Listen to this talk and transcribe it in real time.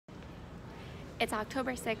It's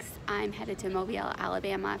October 6th. I'm headed to Mobile,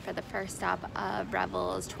 Alabama for the first stop of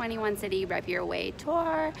Revel's 21 City Rev Your Way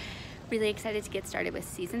tour. Really excited to get started with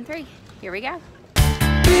season 3. Here we go.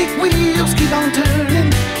 Big wheels keep on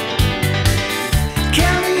turning,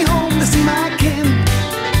 carry me home to see my kin,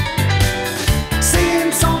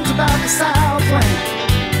 singing songs about the Southland.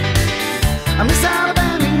 I miss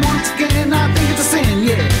Alabama once again, I think it's a sin,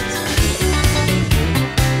 yes.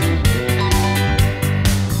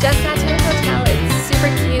 Just got to the hotel. It's super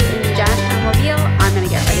cute in downtown Mobile. I'm gonna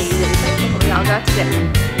get ready really quick before we all go out to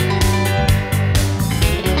dinner.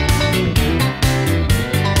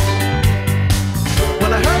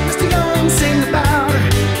 Well, I heard Mr. Young sing about her.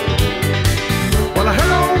 Well, I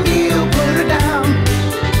heard old Neil put her down.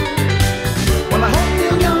 Well, I hope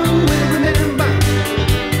Neil Young will remember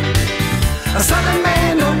a Southern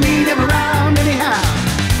man don't need him around anyhow.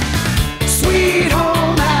 Sweet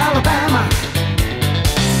home Alabama,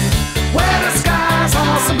 where the skies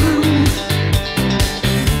are so blue.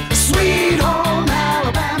 Sweet home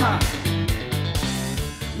Alabama.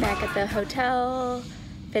 Back at the hotel,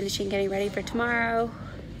 finishing getting ready for tomorrow,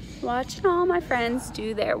 watching all my friends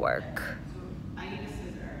do their work.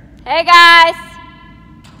 Hey guys!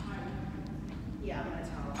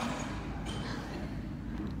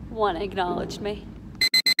 One acknowledged me.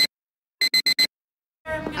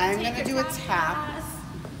 I'm going to do a tap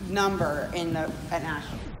number in the at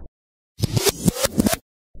national.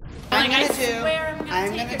 I'm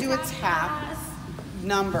going to do a tap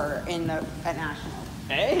number in the at national.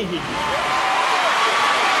 Hey!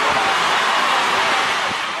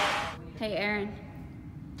 Hey Aaron,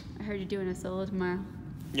 I heard you're doing a solo tomorrow.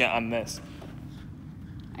 Yeah, on this.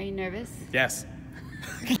 Are you nervous? Yes.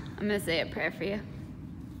 I'm gonna say a prayer for you.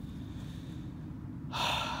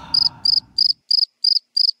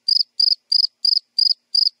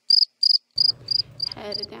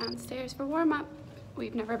 Headed downstairs for warm-up.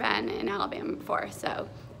 We've never been in Alabama before, so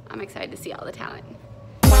I'm excited to see all the talent.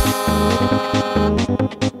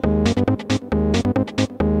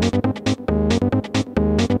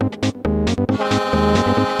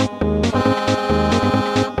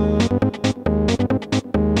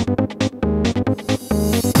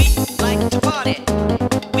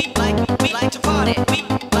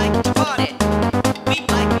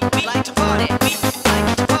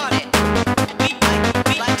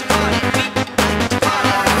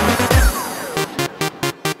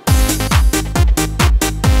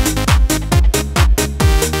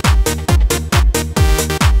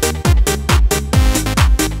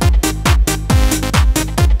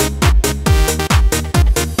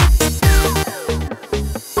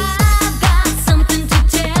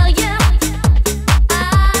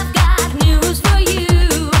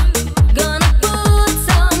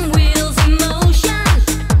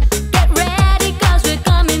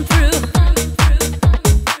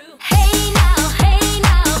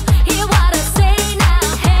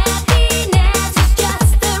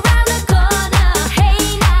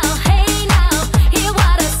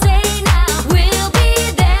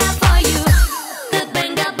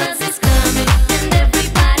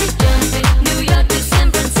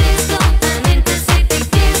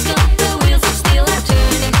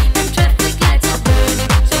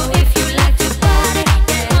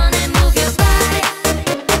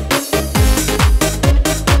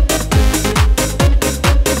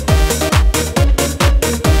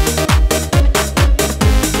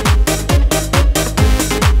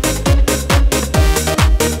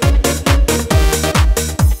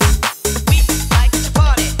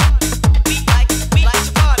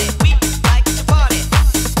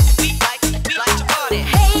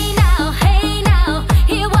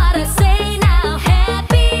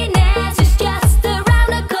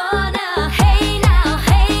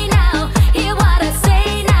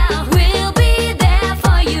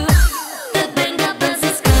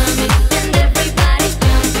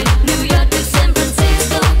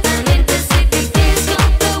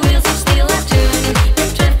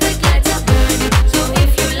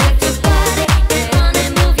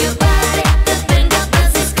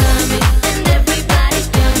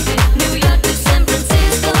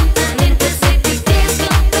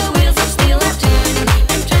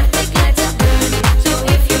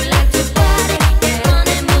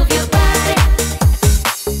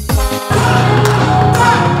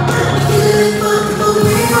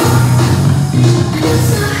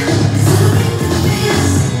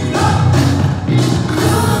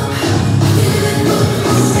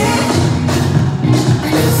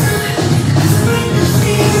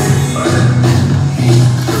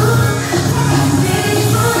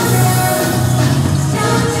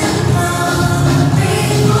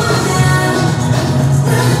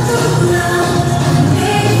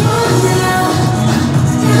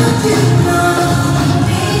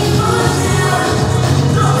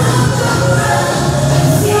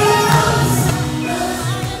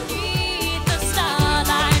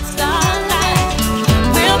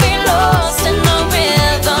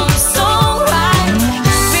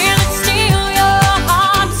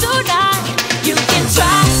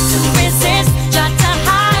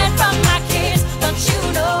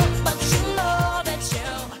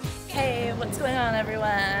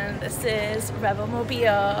 everyone. This is Revel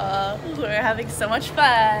Mobile. We're having so much fun.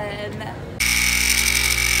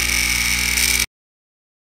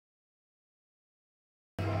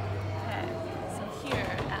 Okay, so here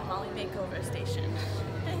at Molly Makeover Station.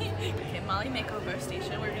 Okay, Molly Makeover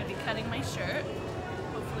Station. We're going to be cutting my shirt.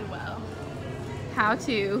 Hopefully well. How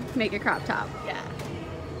to make a crop top. Yeah.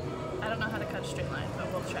 I don't know how to cut a straight line, but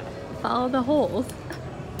we'll try. Follow the holes.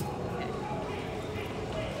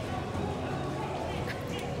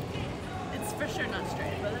 It's for sure not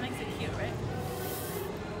straight, but that makes it cute, right?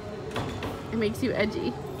 It makes you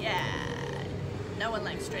edgy. Yeah. No one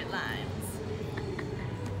likes straight lines.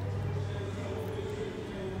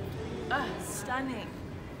 Ah, stunning.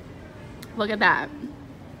 Look at that.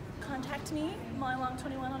 Contact me,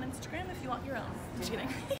 MollyLong21 on Instagram if you want your own. Just kidding.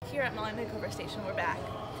 Here at Molly Makeover Station, we're back.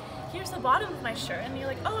 Here's the bottom of my shirt, and you're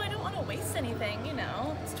like, oh, I don't want to waste anything, you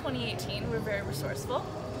know. It's 2018, we're very resourceful.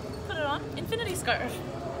 Put it on, infinity scarf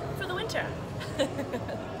for the winter.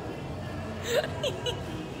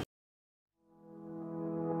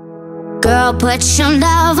 Girl, put your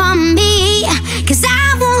love on me, 'cause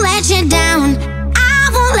I won't let you down. I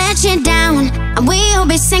won't let you down. I will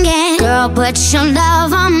be singing. Girl, put your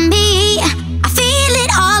love on me. I feel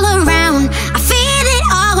it all around. I feel it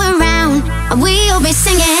all around. I will be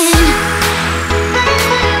singing.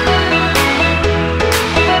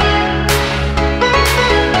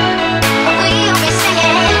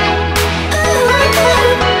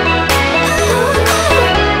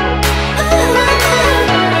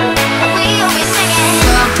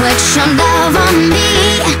 Put your love on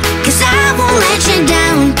me, 'cause I won't let you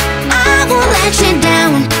down. I won't let you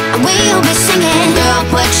down. I will be singing. Girl,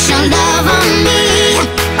 put your love on me.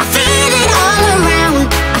 I feel it all around.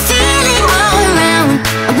 I feel it all around.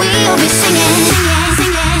 I will be singing.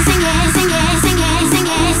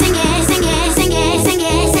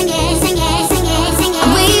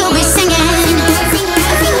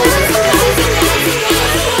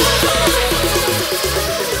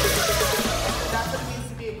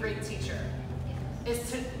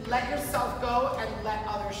 Is to let yourself go and let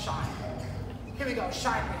others shine. Here we go,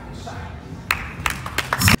 shine, baby, shine.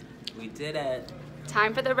 We did it.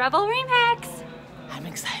 Time for the Revel remix. I'm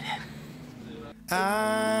excited.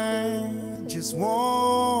 I just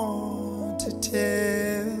want to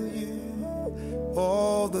tell you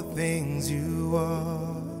all the things you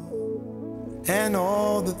are and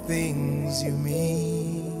all the things you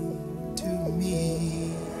mean to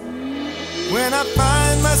me. When I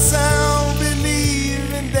find myself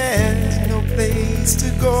believing there's no place to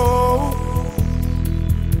go,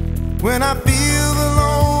 when I feel the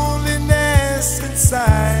loneliness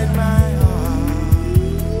inside my heart,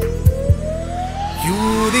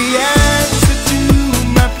 you're the answer to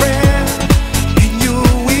my prayer, and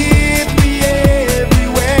you're with me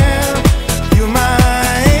everywhere. You're my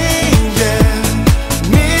angel,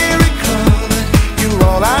 miracle. You're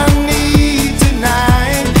all I need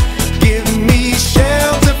tonight. Give me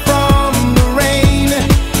shelter from the rain.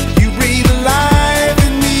 You breathe life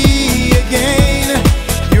in me again.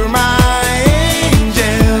 You're my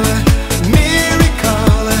angel,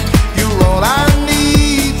 miracle. You're all I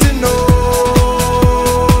need to know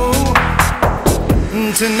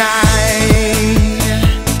tonight.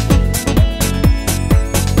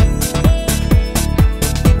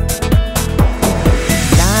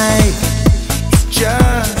 Life is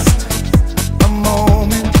just a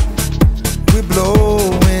moment. We're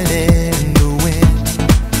blowing in the wind.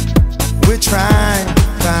 We're trying to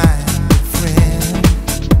find a friend,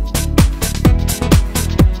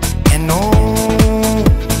 and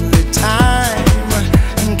only time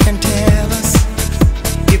can tell us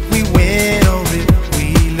if we win or if we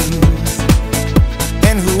lose,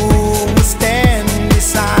 and who will stand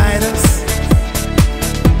beside us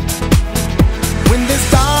when there's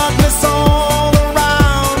darkness all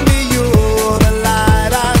around me. You're the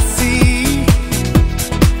light I see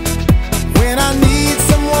when I need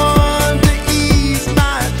someone to ease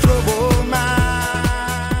my troubled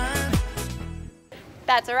mind.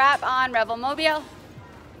 That's a wrap on Revel Mobile.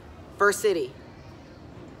 First city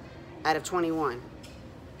out of 21.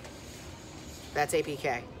 That's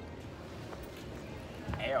APK.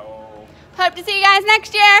 Heyo. Hope to see you guys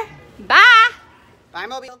next year. Bye. Bye,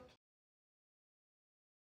 Mobile.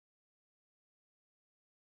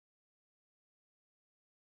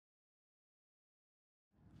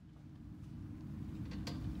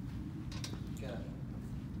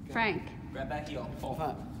 Frank, Grab back heel.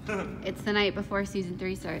 Oh. it's the night before season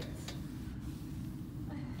 3 starts.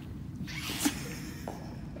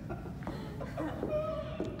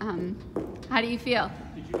 How do you feel?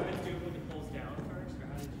 Did you guys do it with the pulls down first, or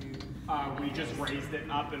how did you? We just raised it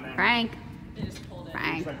up and then. Frank. They just pulled it.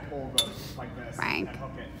 Frank. Just like pull this like this Frank. and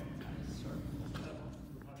hook it.